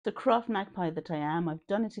The craft magpie that I am, I've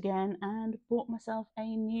done it again and bought myself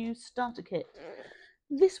a new starter kit.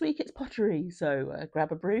 This week it's pottery, so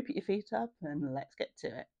grab a brew, put your feet up, and let's get to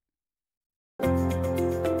it.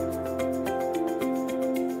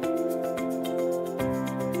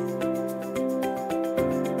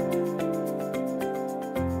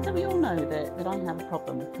 So we all know that I have a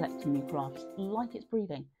problem with collecting new crafts, like it's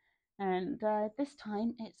breathing. And this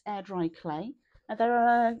time it's air dry clay. There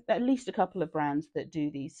are at least a couple of brands that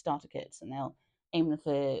do these starter kits, and they'll aim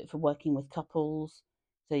for working with couples,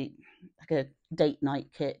 so like a date night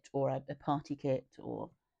kit or a party kit or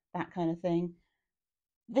that kind of thing.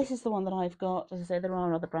 This is the one that I've got. As I say, there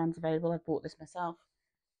are other brands available. I've bought this myself.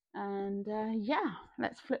 And yeah,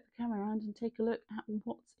 let's flip the camera around and take a look at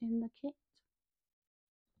what's in the kit.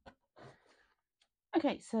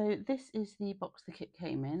 Okay, so this is the box the kit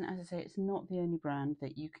came in. As I say, it's not the only brand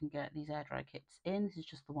that you can get these air dry kits in. This is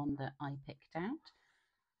just the one that I picked out.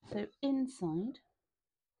 So inside,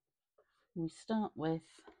 we start with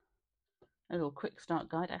a little quick start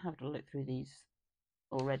guide. I have to look through these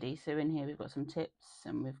already. So in here we've got some tips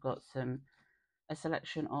and we've got a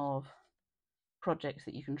selection of projects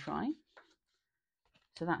that you can try.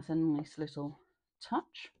 So that's a nice little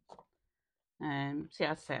touch. So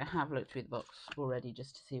as I say, I have looked through the box already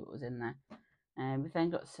just to see what was in there. We've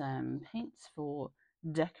then got some paints for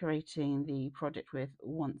decorating the project with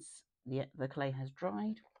once the clay has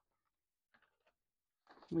dried.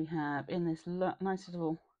 We have in this nice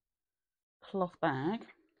little cloth bag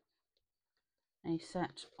a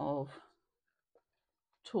set of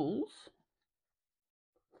tools.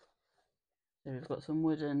 So we've got some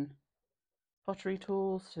wooden pottery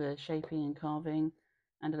tools for shaping and carving,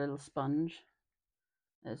 and a little sponge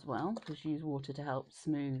as well, because you use water to help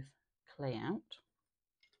smooth clay out.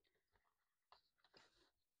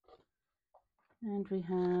 And we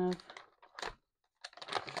have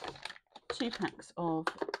 2 packs of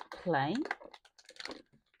clay.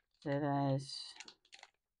 So there's,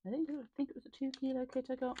 I think it was a 2 kilo kit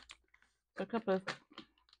I got. So a couple of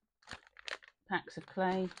packs of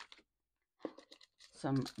clay,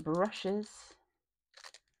 some brushes,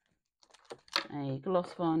 a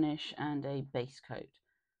gloss varnish, and a base coat.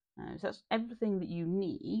 So that's everything that you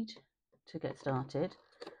need to get started.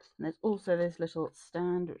 And there's also this little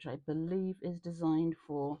stand, which I believe is designed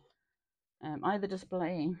for either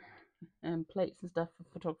displaying plates and stuff for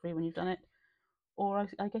photography when you've done it, or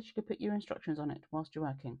I guess you could put your instructions on it whilst you're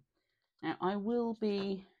working. Now I will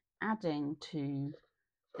be adding to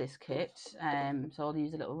this kit, so I'll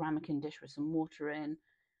use a little ramekin dish with some water in,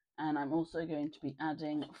 and I'm also going to be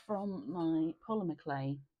adding from my polymer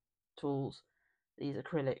clay tools these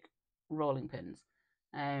acrylic rolling pins.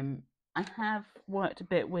 I have worked a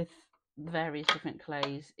bit with various different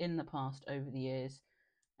clays in the past over the years.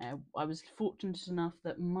 I was fortunate enough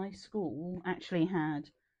that my school actually had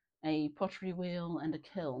a pottery wheel and a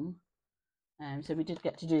kiln, so we did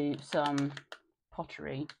get to do some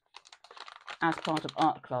pottery as part of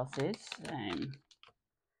art classes.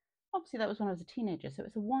 Obviously that was when I was a teenager, so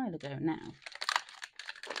it's a while ago now.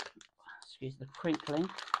 Excuse the crinkling.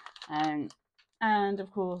 And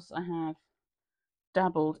of course I have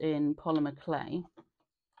dabbled in polymer clay,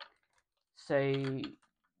 so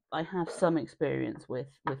I have some experience with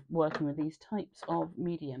working with these types of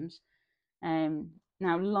mediums.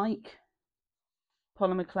 Now, like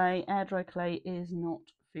polymer clay, air dry clay is not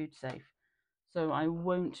food safe, so I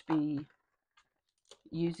won't be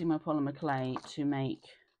using my polymer clay to make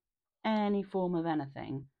any form of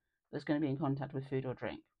anything that's going to be in contact with food or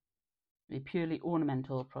drink. They're purely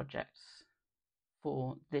ornamental projects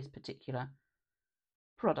for this particular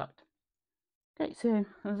product. Okay, so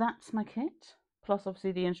that's my kit, plus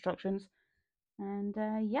obviously the instructions, and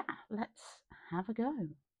yeah, let's have a go.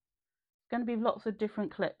 It's going to be lots of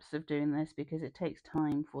different clips of doing this because it takes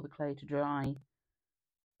time for the clay to dry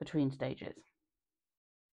between stages.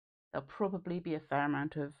 There'll probably be a fair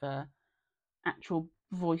amount of actual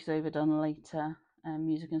voiceover done later,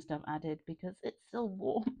 music and stuff added, because it's still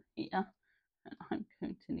warm here and I'm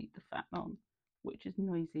going to need the fan on, which is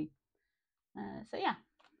noisy. So yeah,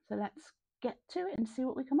 so let's get to it and see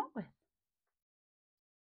what we come up with.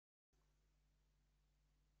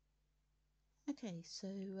 Okay, so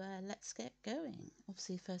let's get going.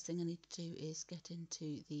 Obviously, the first thing I need to do is get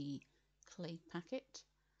into the clay packet,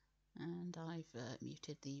 and I've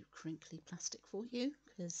muted the crinkly plastic for you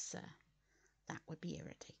because that would be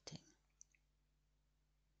irritating.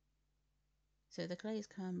 So the clay's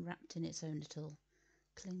come wrapped in its own little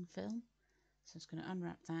cling film, so I'm just going to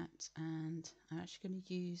unwrap that, and I'm actually going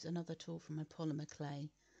to use another tool from my polymer clay,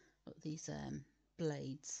 these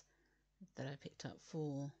blades that I picked up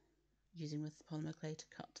for using with polymer clay to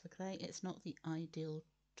cut the clay. It's not the ideal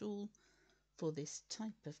tool for this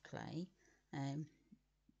type of clay.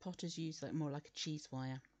 Potters use more like a cheese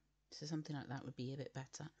wire, so something like that would be a bit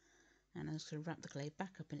better. And I'm just going to wrap the clay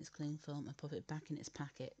back up in its cling film and pop it back in its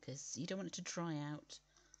packet, because you don't want it to dry out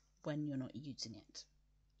when you're not using it.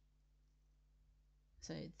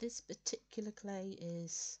 So this particular clay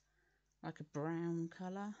is like a brown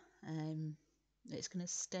colour. It's going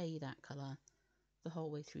to stay that colour the whole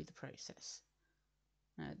way through the process.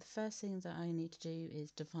 Now the first thing that I need to do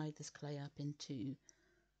is divide this clay up into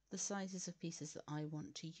the sizes of pieces that I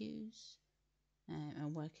want to use,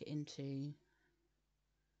 and work it into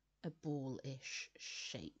a ball-ish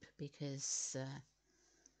shape, because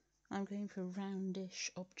I'm going for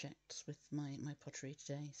roundish objects with my pottery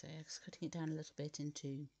today. So I'm just cutting it down a little bit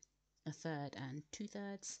into 1/3 and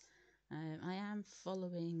 2/3. I am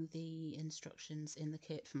following the instructions in the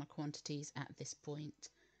kit for my quantities at this point,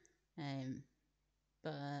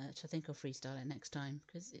 but I think I'll freestyle it next time,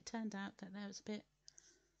 because it turned out that there was a bit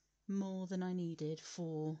more than I needed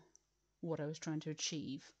for what I was trying to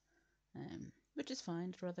achieve, which is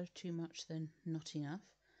fine. I'd rather too much than not enough.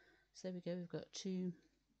 So there we go, we've got 2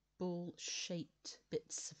 ball-shaped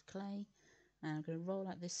bits of clay, and I'm going to roll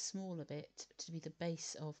out this smaller bit to be the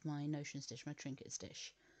base of my notion stitch, my trinket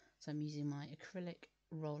stitch. So I'm using my acrylic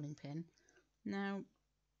rolling pin. Now,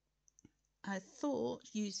 I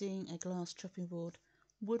thought using a glass chopping board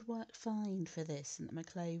would work fine for this, and that my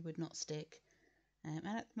clay would not stick, and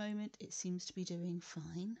at the moment it seems to be doing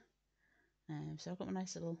fine. So I've got my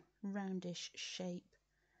nice little roundish shape.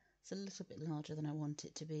 It's a little bit larger than I want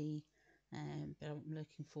it to be, but I'm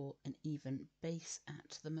looking for an even base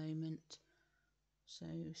at the moment. So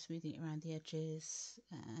smoothing it around the edges,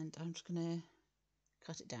 and I'm just going to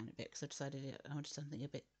cut it down a bit because I decided I wanted something a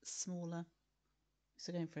bit smaller.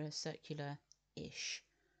 So going for a circular-ish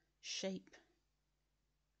shape,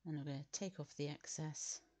 and I'm going to take off the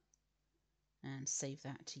excess and save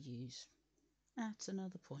that to use at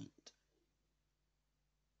another point.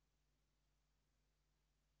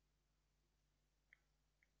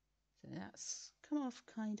 So that's come off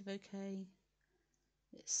kind of okay.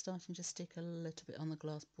 It's starting to stick a little bit on the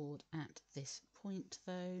glass board at this point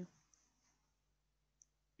though,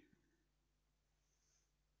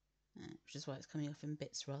 which is why it's coming off in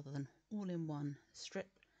bits rather than all in one strip.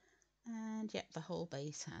 And yep, the whole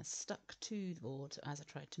base has stuck to the board as I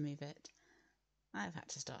tried to move it. I've had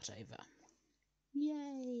to start over.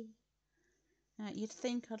 Yay! You'd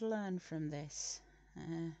think I'd learn from this.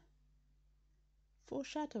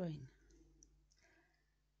 Foreshadowing.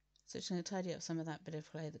 So just going to tidy up some of that bit of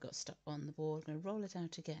clay that got stuck on the board. I'm going to roll it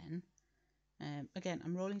out again. Again,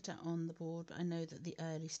 I'm rolling it out on the board, but I know that the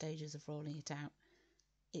early stages of rolling it out,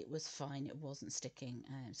 it was fine, it wasn't sticking.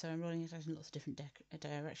 So I'm rolling it out in lots of different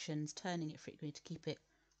directions, turning it frequently to keep it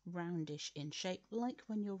roundish in shape, like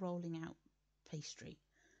when you're rolling out pastry.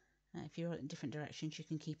 If you roll it in different directions, you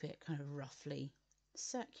can keep it kind of roughly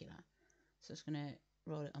circular. So I'm just going to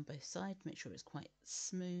roll it on both sides, make sure it's quite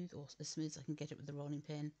smooth, or as smooth as I can get it with the rolling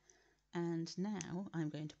pin. And now I'm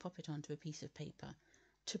going to pop it onto a piece of paper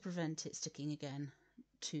to prevent it sticking again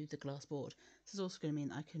to the glass board. This is also going to mean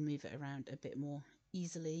that I can move it around a bit more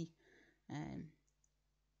easily,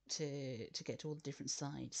 to get to all the different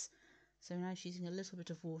sides. So now she's using a little bit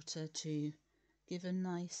of water to give a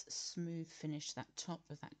nice smooth finish to that top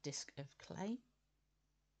of that disc of clay.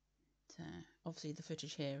 So obviously the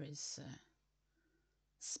footage here is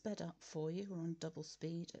sped up for you. We're on double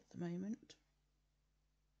speed at the moment.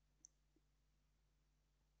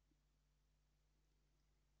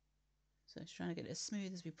 So just trying to get it as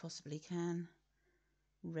smooth as we possibly can,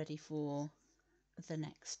 ready for the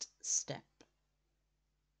next step.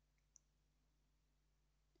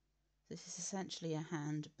 This is essentially a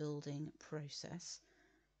hand building process.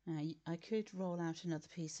 I could roll out another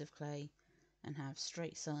piece of clay and have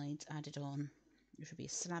straight sides added on, which would be a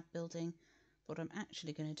slab building. But what I'm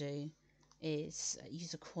actually going to do is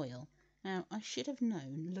use a coil. Now, I should have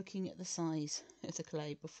known, looking at the size of the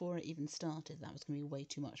clay before I even started, that was going to be way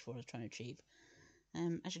too much for what I was trying to achieve.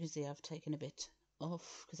 As you can see, I've taken a bit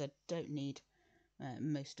off because I don't need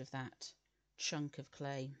most of that chunk of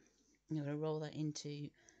clay. I'm going to roll that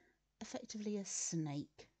into effectively a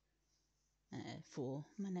snake for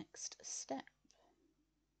my next step.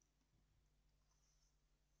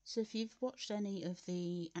 So if you've watched any of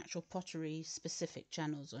the actual pottery specific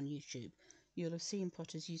channels on YouTube, you'll have seen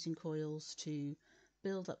potters using coils to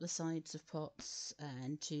build up the sides of pots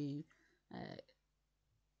and to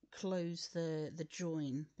close the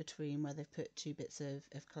join between where they've put 2 bits of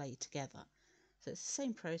clay together. So it's the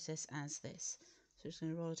same process as this. So just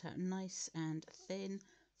going to roll it out nice and thin,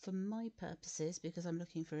 for my purposes, because I'm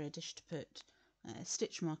looking for a dish to put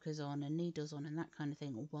stitch markers on and needles on and that kind of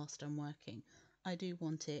thing whilst I'm working, I do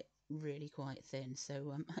want it really quite thin.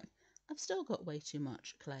 So I've still got way too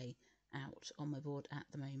much clay out on my board at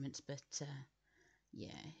the moment, but yeah,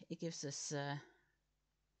 it gives us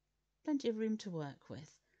plenty of room to work with.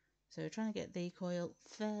 So we're trying to get the coil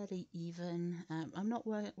fairly even. I'm not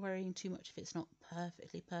worrying too much if it's not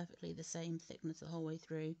perfectly the same thickness the whole way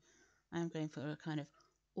through. I'm going for a kind of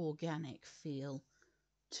organic feel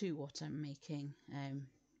to what I'm making,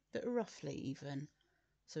 but roughly even,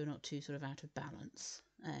 so we're not too sort of out of balance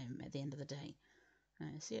at the end of the day.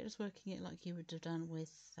 So yeah, just working it like you would have done with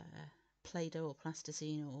Play-Doh or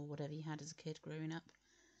plasticine or whatever you had as a kid growing up.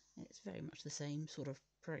 It's very much the same sort of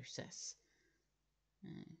process.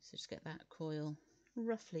 So just get that coil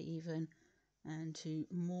roughly even and to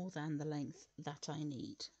more than the length that I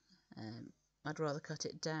need. I'd rather cut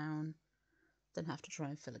it down than have to try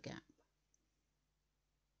and fill a gap.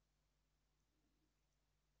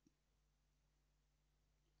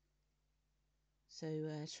 So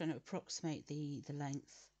trying to approximate the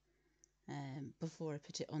length before I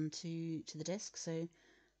put it onto the disc. So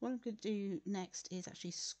what I'm going to do next is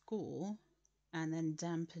actually score and then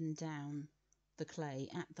dampen down the clay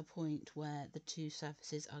at the point where the two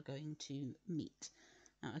surfaces are going to meet.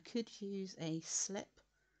 Now I could use a slip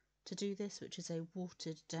to do this, which is a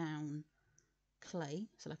watered down clay,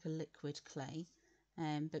 so like a liquid clay,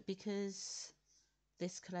 but because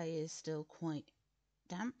this clay is still quite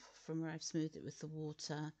damp from where I've smoothed it with the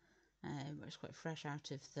water, where it's quite fresh out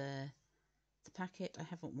of the packet, I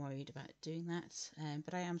haven't worried about doing that,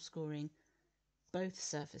 but I am scoring both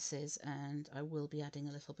surfaces and I will be adding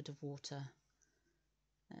a little bit of water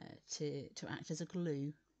to act as a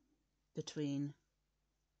glue between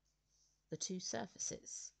the two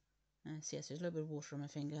surfaces. So yes, there's a little bit of water on my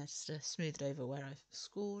finger just to smooth it over where I've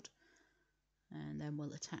scored, and then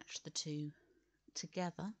we'll attach the two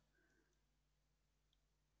together.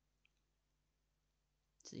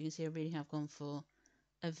 So you can see I really have gone for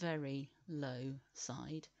a very low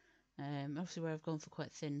side. Obviously where I've gone for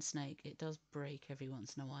quite thin snake, it does break every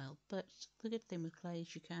once in a while, but the good thing with clay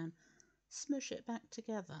is you can smush it back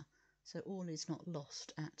together, so all is not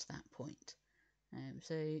lost at that point.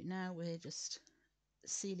 So now we're just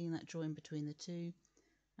sealing that join between the two,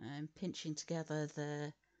 pinching together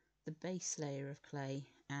the base layer of clay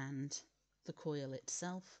and the coil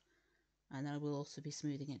itself, and then I will also be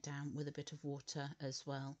smoothing it down with a bit of water as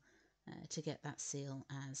well to get that seal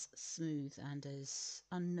as smooth and as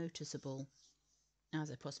unnoticeable as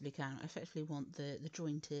I possibly can. I effectively want the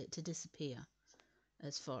join to disappear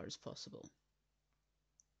as far as possible.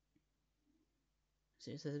 So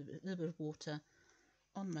there's a little bit of water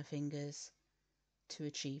on my fingers to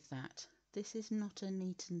achieve that. This is not a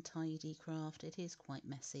neat and tidy craft, it is quite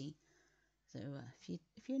messy. So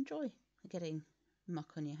if you enjoy getting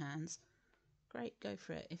muck on your hands, great, go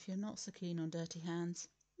for it. If you're not so keen on dirty hands,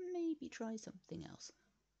 maybe try something else.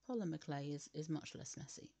 Polymer clay is much less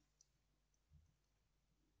messy.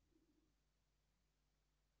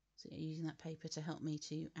 So you're using that paper to help me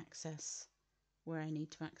to access where I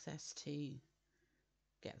need to access to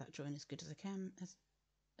get that join as good as I can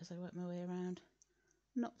as I work my way around.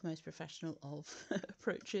 Not the most professional of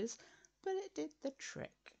approaches, but it did the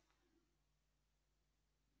trick.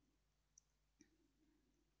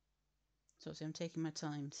 So obviously I'm taking my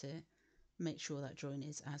time to make sure that join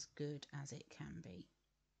is as good as it can be.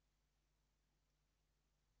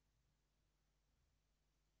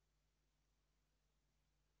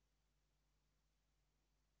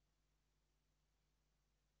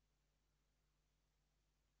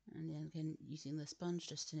 And then again using the sponge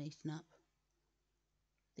just to neaten up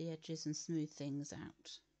the edges and smooth things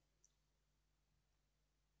out.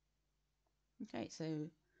 Okay, so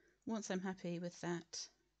once I'm happy with that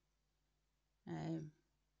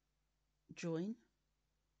join,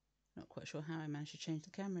 not quite sure how I managed to change the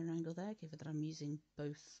camera angle there, given that I'm using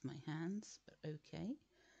both my hands, but okay.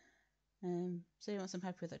 So once I'm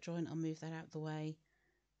happy with that join, I'll move that out the way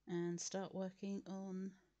and start working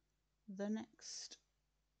on the next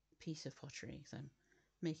piece of pottery. So I'm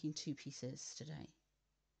making two pieces today.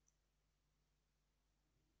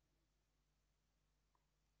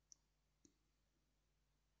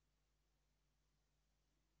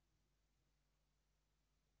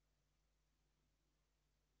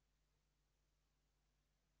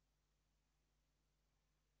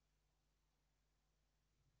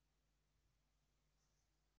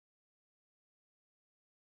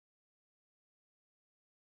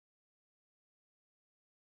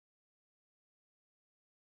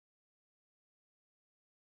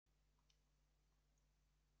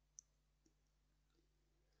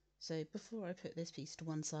 So before I put this piece to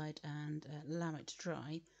one side and allow it to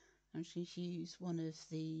dry, I'm just going to use one of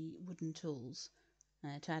the wooden tools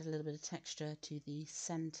to add a little bit of texture to the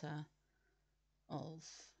centre of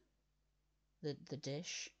the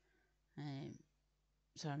dish.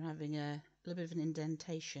 So I'm having a little bit of an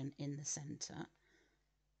indentation in the centre.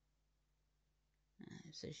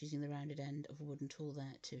 So it's using the rounded end of a wooden tool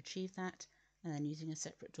there to achieve that, and then using a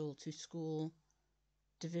separate tool to score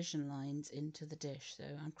division lines into the dish. So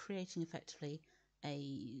I'm creating effectively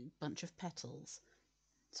a bunch of petals.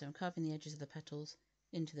 So I'm carving the edges of the petals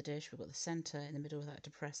into the dish. We've got the centre in the middle of that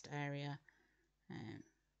depressed area,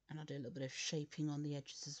 and I'll do a little bit of shaping on the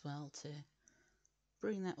edges as well to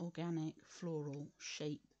bring that organic floral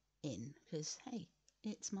shape in, because hey,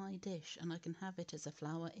 it's my dish and I can have it as a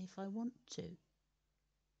flower if I want to.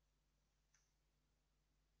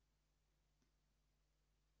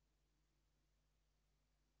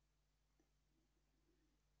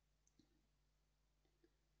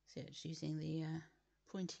 So yeah, just using the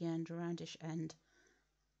pointy end, roundish end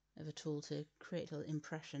of a tool to create little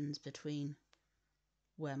impressions between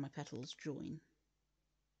where my petals join.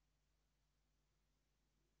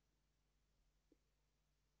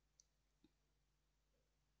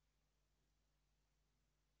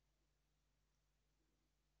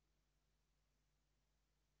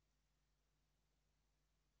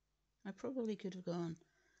 I probably could have gone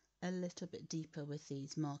a little bit deeper with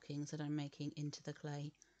these markings that I'm making into the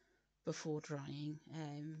clay before drying,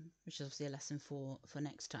 which is obviously a lesson for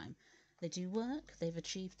next time. They do work, they've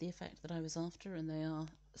achieved the effect that I was after, and they are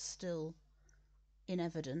still in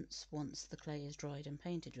evidence once the clay is dried and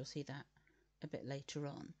painted. You'll see that a bit later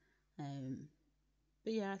on.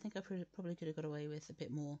 But yeah, I think I probably could have got away with a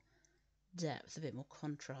bit more depth, a bit more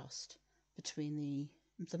contrast between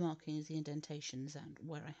the markings, the indentations, and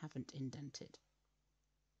where I haven't indented.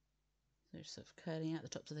 So just sort of curling out the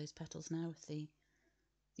tops of those petals now with the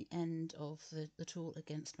end of the tool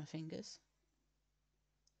against my fingers.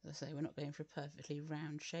 As I say, we're not going for a perfectly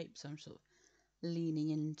round shape, so I'm sort of leaning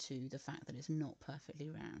into the fact that it's not perfectly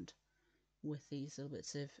round with these little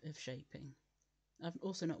bits of shaping. I'm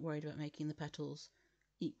also not worried about making the petals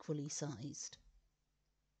equally sized.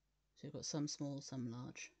 So we've got some small, some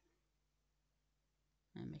large.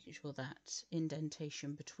 And making sure that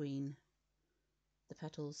indentation between the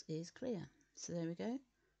petals is clear. So there we go.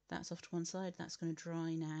 That's off to one side. That's going to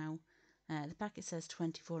dry now. The packet says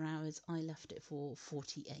 24 hours. I left it for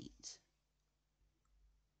 48.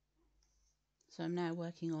 So I'm now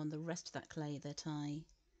working on the rest of that clay that I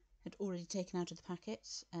had already taken out of the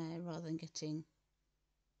packet, rather than getting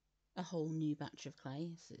a whole new batch of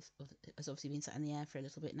clay. So it's obviously been sat in the air for a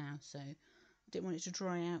little bit now, so I didn't want it to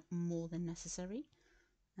dry out more than necessary.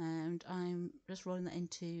 And I'm just rolling that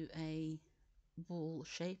into a ball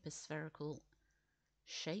shape, a spherical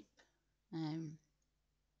shape,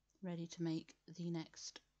 ready to make the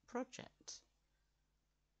next project.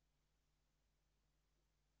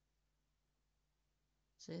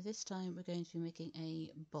 So this time we're going to be making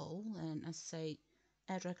a bowl, and as I say,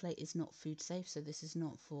 air dry clay is not food safe, so this is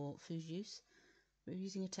not for food use. We're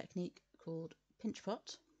using a technique called pinch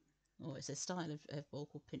pot, or it's a style of ball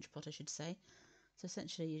called pinch pot, I should say. So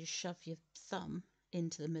essentially you just shove your thumb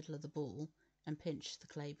into the middle of the ball and pinch the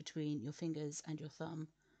clay between your fingers and your thumb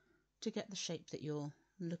to get the shape that you're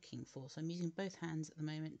looking for. So I'm using both hands at the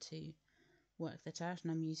moment to work that out,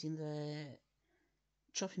 and I'm using the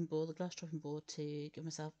chopping board, the glass chopping board, to give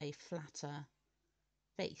myself a flatter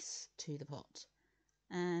base to the pot.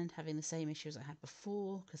 And having the same issue as I had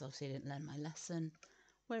before, because obviously I didn't learn my lesson,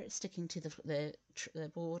 where it's sticking to the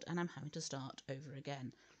board and I'm having to start over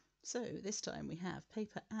again. So this time we have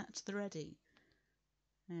paper at the ready,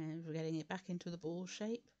 and we're getting it back into the ball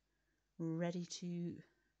shape, ready to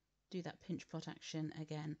do that pinch pot action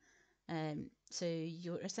again. So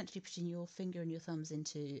you're essentially putting your finger and your thumbs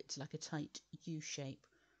into like a tight U shape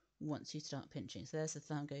once you start pinching. So there's the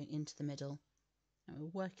thumb going into the middle, and we're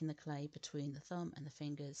working the clay between the thumb and the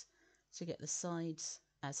fingers to get the sides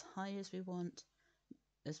as high as we want,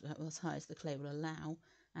 as high as the clay will allow,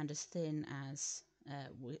 and as thin as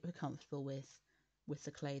we're comfortable with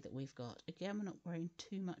the clay that we've got. Again, we're not worrying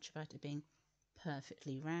too much about it being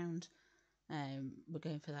perfectly round. We're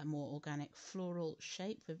going for that more organic floral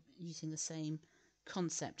shape. We're using the same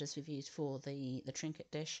concept as we've used for the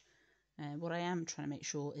trinket dish. What I am trying to make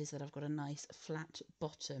sure is that I've got a nice flat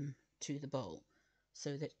bottom to the bowl,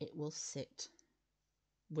 so that it will sit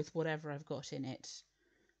with whatever I've got in it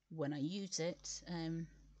when I use it, and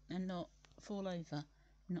not fall over,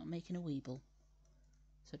 not making a weeble.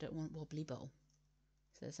 So I don't want wobbly bowl.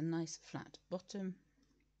 So there's a nice flat bottom.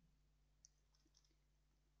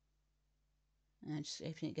 and just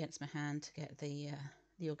scraping it against my hand to get the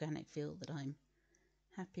organic feel that I'm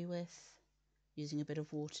happy with, using a bit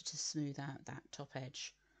of water to smooth out that top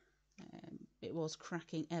edge. It was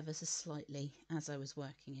cracking ever so slightly as I was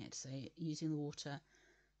working it, so using the water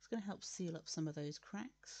is going to help seal up some of those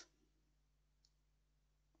cracks.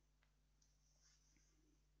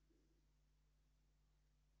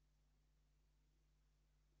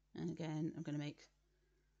 And again, I'm going to make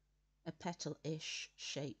a petal-ish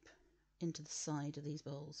shape into the side of these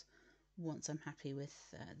bowls once I'm happy with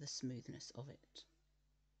the smoothness of it.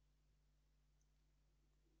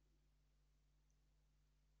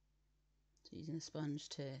 So using a sponge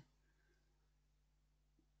to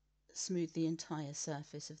smooth the entire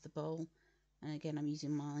surface of the bowl, and again I'm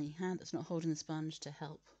using my hand that's not holding the sponge to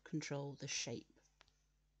help control the shape.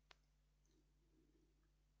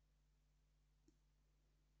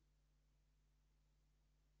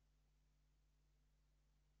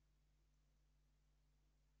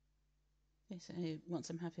 Okay, so once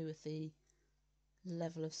I'm happy with the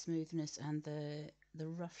level of smoothness and the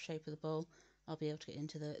rough shape of the bowl, I'll be able to get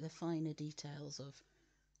into the finer details of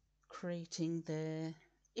creating the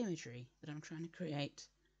imagery that I'm trying to create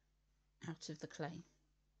out of the clay.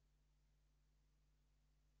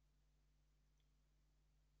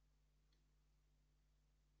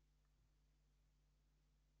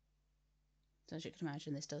 So as you can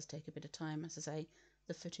imagine, this does take a bit of time. As I say,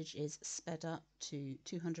 the footage is sped up to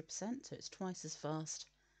 200%, so it's twice as fast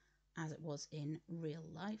as it was in real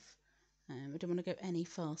life. I don't want to go any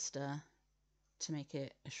faster to make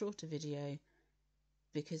it a shorter video,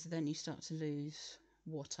 because then you start to lose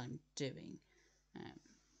what I'm doing.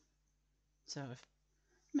 So I've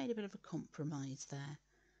made a bit of a compromise there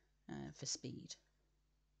for speed.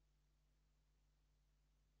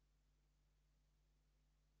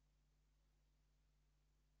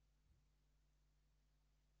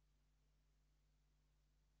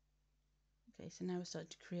 Okay, so now we're starting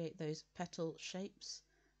to create those petal shapes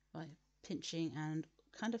by pinching and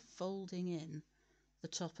kind of folding in the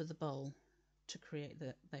top of the bowl to create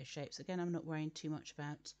those shapes. Again, I'm not worrying too much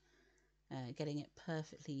about getting it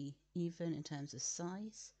perfectly even in terms of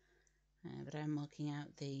size, but I'm marking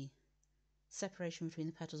out the separation between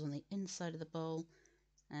the petals on the inside of the bowl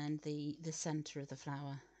and the centre of the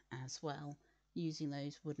flower as well, using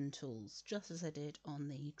those wooden tools, just as I did on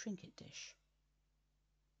the trinket dish.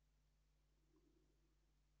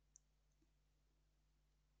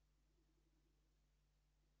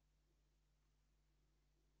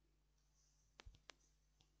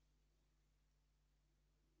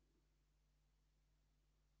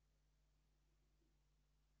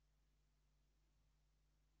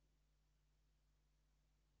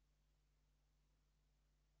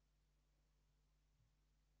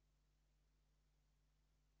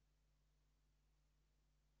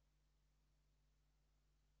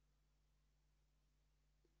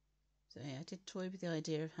 So yeah, I did toy with the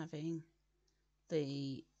idea of having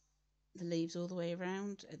the leaves all the way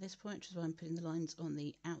around at this point, which is why I'm putting the lines on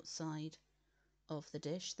the outside of the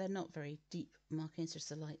dish. They're not very deep markings,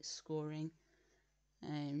 just a light scoring.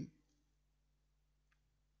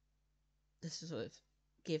 This to sort of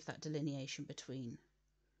give that delineation between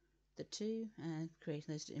the two, and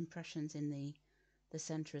creating those impressions in the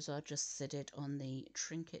centre as well, just as I did on the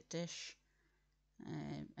trinket dish.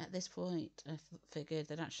 At this point, I figured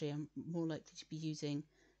that actually I'm more likely to be using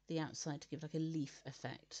the outside to give like a leaf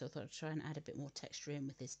effect, so I thought I'd try and add a bit more texture in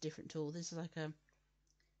with this different tool. This is like a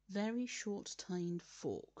very short tined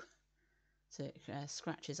fork, so it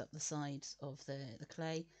scratches up the sides of the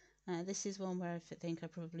clay. This is one where I think I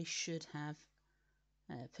probably should have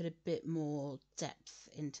put a bit more depth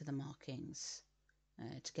into the markings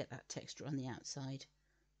to get that texture on the outside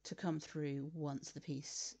to come through once the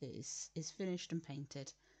piece is finished and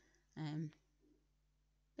painted.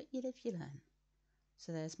 But you live, you learn.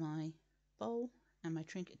 So there's my bowl and my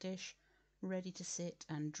trinket dish ready to sit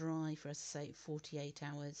and dry for, as I say, 48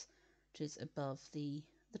 hours, which is above the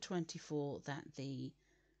 24 that the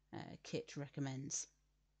kit recommends.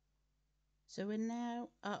 So we're now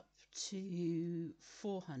up to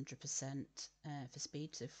 400% for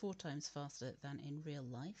speed, so 4 times faster than in real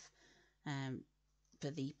life. For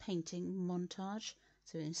the painting montage,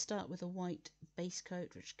 so we're going to start with a white base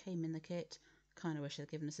coat which came in the kit. Kind of wish they'd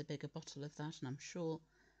given us a bigger bottle of that, and I'm sure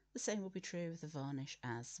the same will be true with the varnish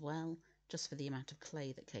as well, just for the amount of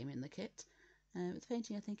clay that came in the kit. With the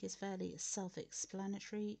painting, I think is fairly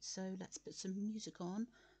self-explanatory, so let's put some music on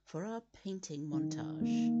for our painting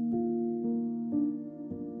montage.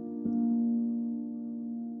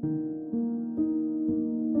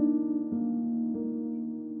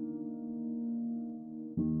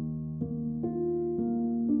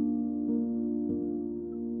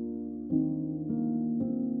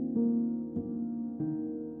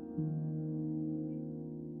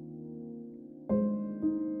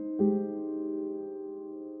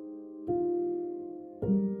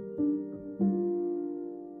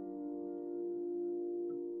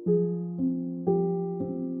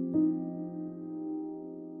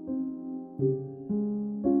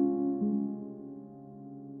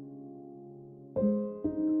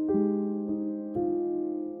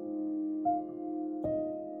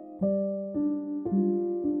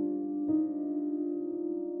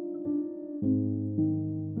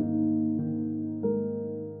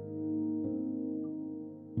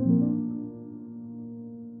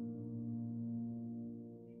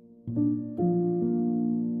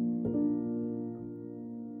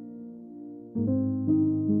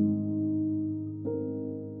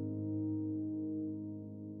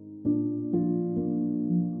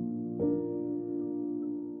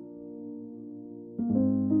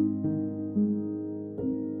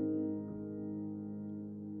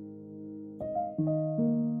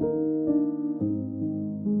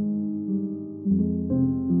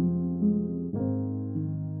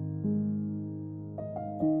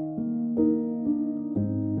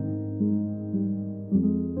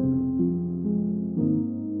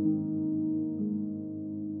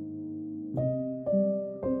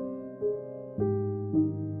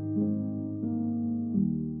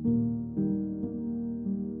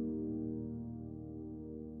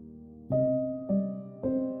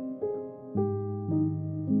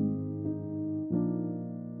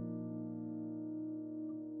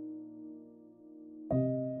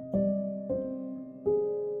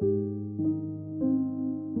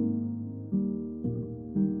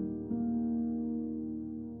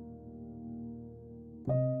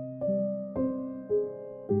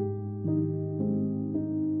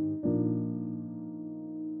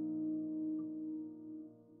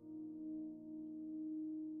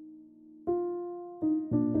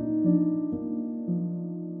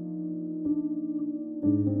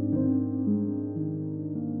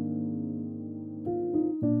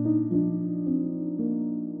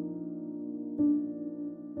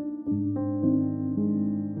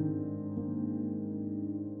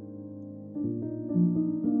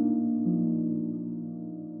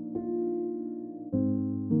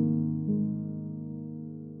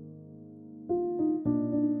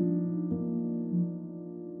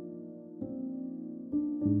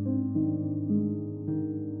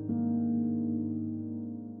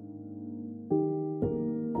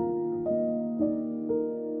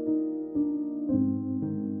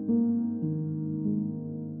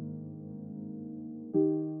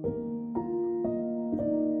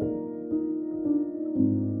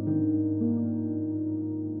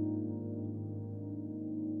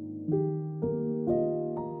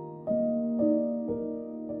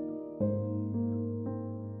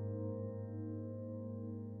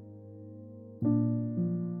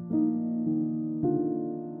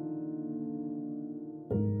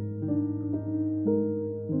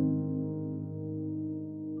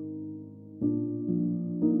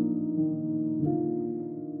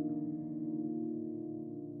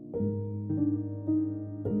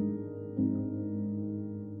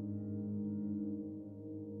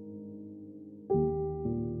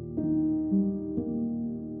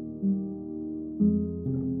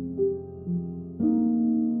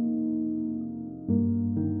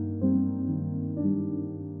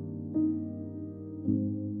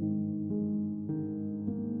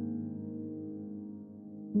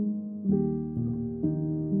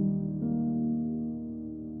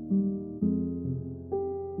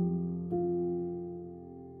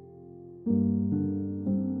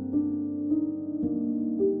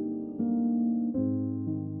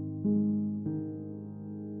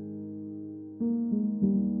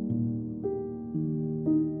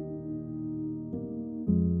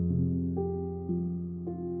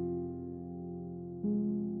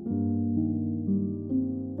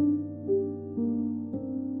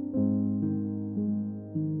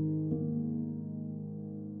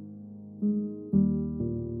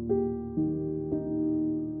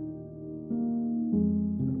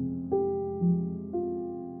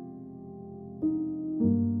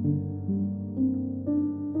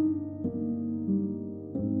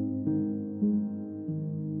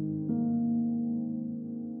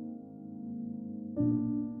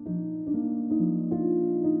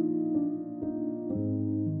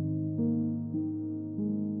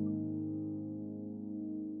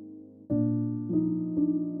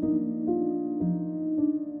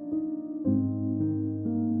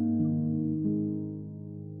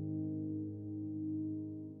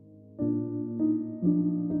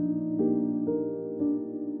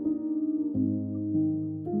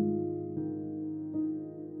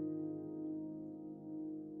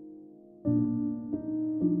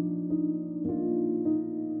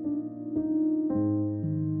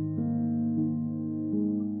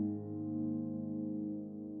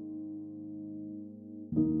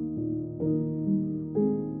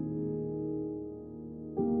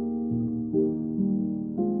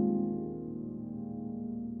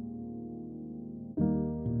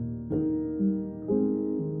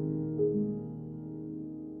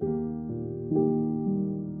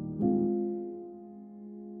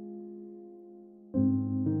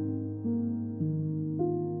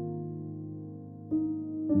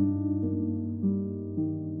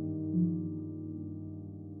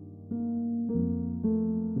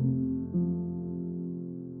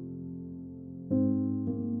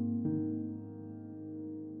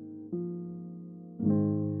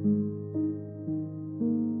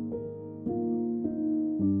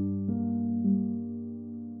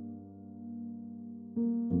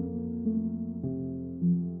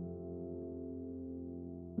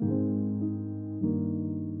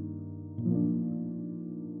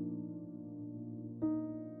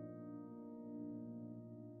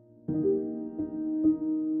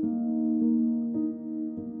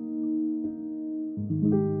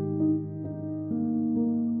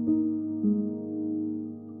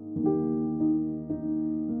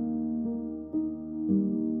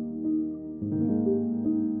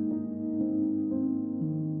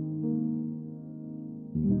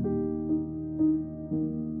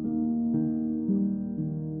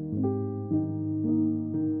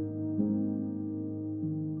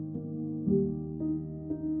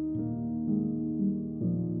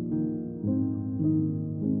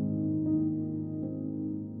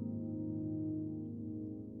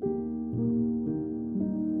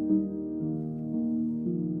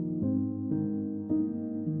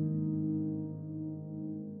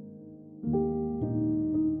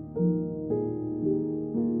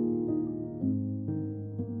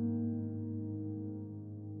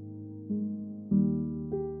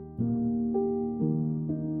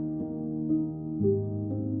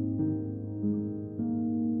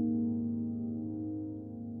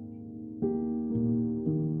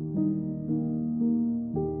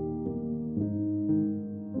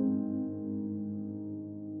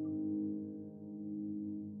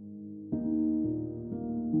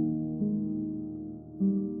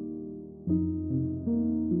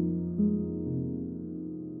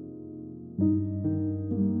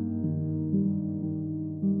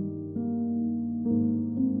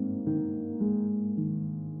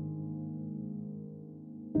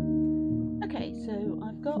 Okay, so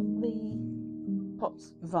I've got the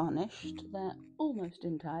pots varnished. They're almost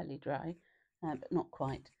entirely dry, but not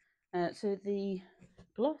quite. So the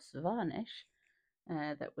gloss varnish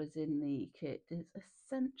that was in the kit is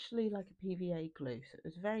essentially like a PVA glue. So it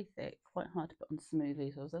was very thick, quite hard to put on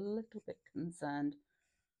smoothly. So I was a little bit concerned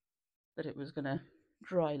that it was going to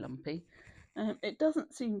dry lumpy. It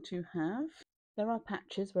doesn't seem to have. There are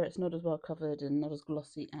patches where it's not as well covered and not as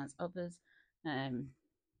glossy as others.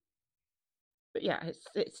 But yeah,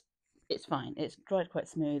 it's fine. It's dried quite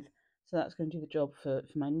smooth, so that's going to do the job for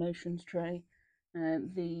my notions tray.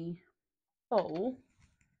 The bowl,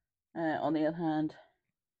 on the other hand,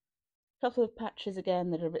 a couple of patches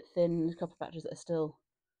again that are a bit thin, a couple of patches that are still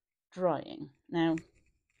drying. Now,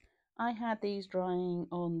 I had these drying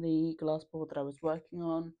on the glass board that I was working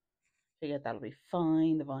on. Figured that'll be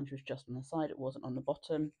fine. The varnish was just on the side, it wasn't on the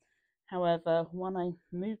bottom. However, when I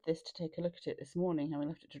moved this to take a look at it this morning, having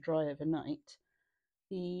left it to dry overnight,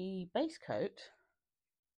 the base coat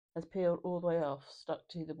has peeled all the way off, stuck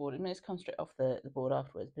to the board. I mean, it's come straight off the board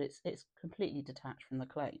afterwards, but it's completely detached from the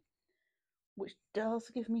clay, which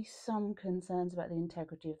does give me some concerns about the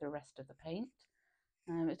integrity of the rest of the paint.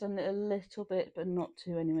 It's done it a little bit, but not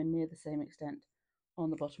to anywhere near the same extent on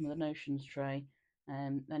the bottom of the notions tray.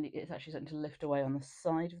 And it's actually starting to lift away on the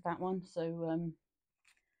side of that one. So,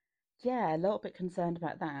 yeah, a little bit concerned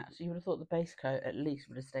about that. So you would have thought the base coat at least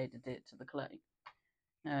would have stayed adhered to the clay.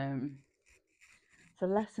 So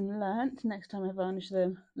lesson learnt, next time I varnish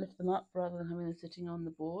them, lift them up rather than having them sitting on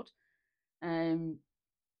the board. I'm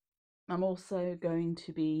also going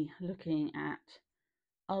to be looking at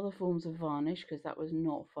other forms of varnish because that was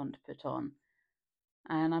not fun to put on.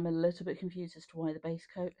 And I'm a little bit confused as to why the base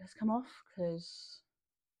coat has come off because,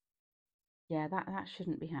 yeah, that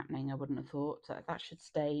shouldn't be happening, I wouldn't have thought. That should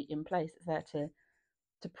stay in place. It's there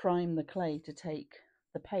to prime the clay to take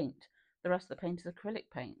the paint. The rest of the paint is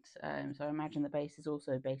acrylic paint, so I imagine the base is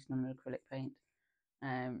also based on an acrylic paint.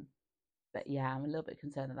 But yeah, I'm a little bit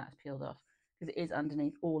concerned that that's peeled off because it is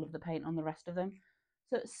underneath all of the paint on the rest of them.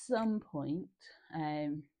 So at some point,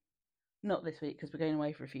 not this week because we're going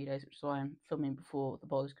away for a few days, which is why I'm filming before the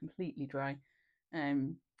bowl is completely dry.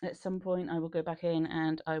 At some point, I will go back in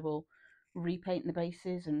and I will repaint the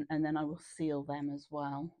bases and then I will seal them as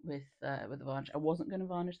well with the varnish. I wasn't going to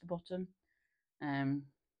varnish the bottom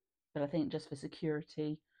But I think just for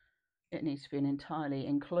security, it needs to be an entirely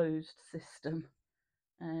enclosed system.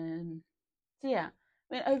 So yeah,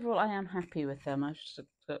 I mean, overall, I am happy with them. I've just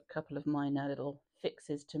got a couple of minor little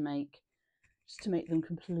fixes to make, just to make them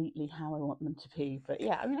completely how I want them to be. But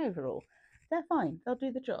yeah, I mean, overall, they're fine. They'll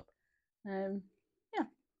do the job. Yeah.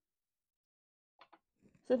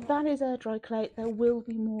 So that is air dry clay. There will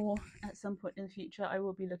be more at some point in the future. I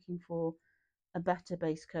will be looking for a better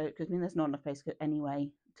base coat because I mean there's not enough base coat anyway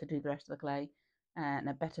to do the rest of the clay, and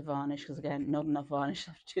a better varnish because again not enough varnish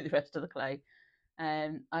to do the rest of the clay.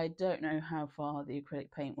 I don't know how far the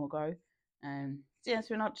acrylic paint will go. So yeah, so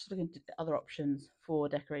we're not just looking at other options for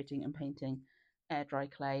decorating and painting air dry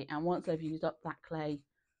clay. And once I've used up that clay,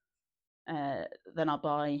 then I'll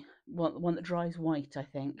buy one that dries white, I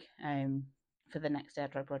think, for the next air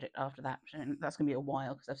dry project after that. And that's going to be a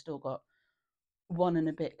while because I've still got one and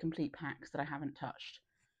a bit complete packs that I haven't touched.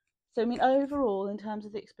 So I mean, overall, in terms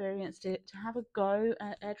of the experience, to have a go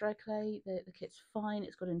at air dry clay, the kit's fine.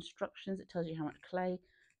 It's got instructions. It tells you how much clay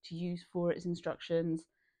to use for its instructions,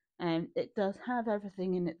 and it does have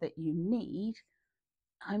everything in it that you need.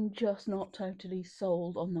 I'm just not totally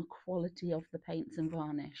sold on the quality of the paints and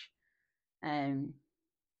varnish. But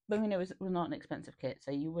I mean, it was not an expensive kit,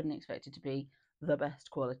 so you wouldn't expect it to be the best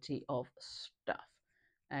quality of stuff.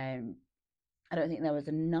 I don't think there was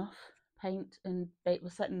enough paint and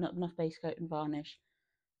was certainly not enough base coat and varnish.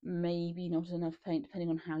 Maybe not enough paint,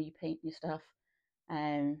 depending on how you paint your stuff.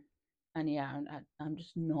 And yeah, I'm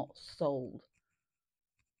just not sold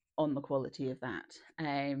on the quality of that.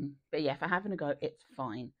 But yeah, for having a go, it's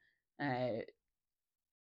fine.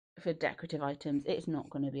 For decorative items, it's not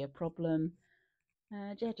going to be a problem.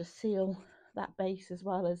 Yeah, just seal that base as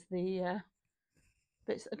well as the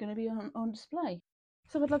bits that are going to be on display.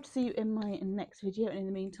 So I'd love to see you in my next video, and in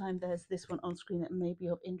the meantime there's this one on screen that may be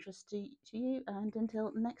of interest to you, and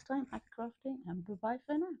until next time, happy crafting and bye bye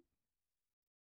for now.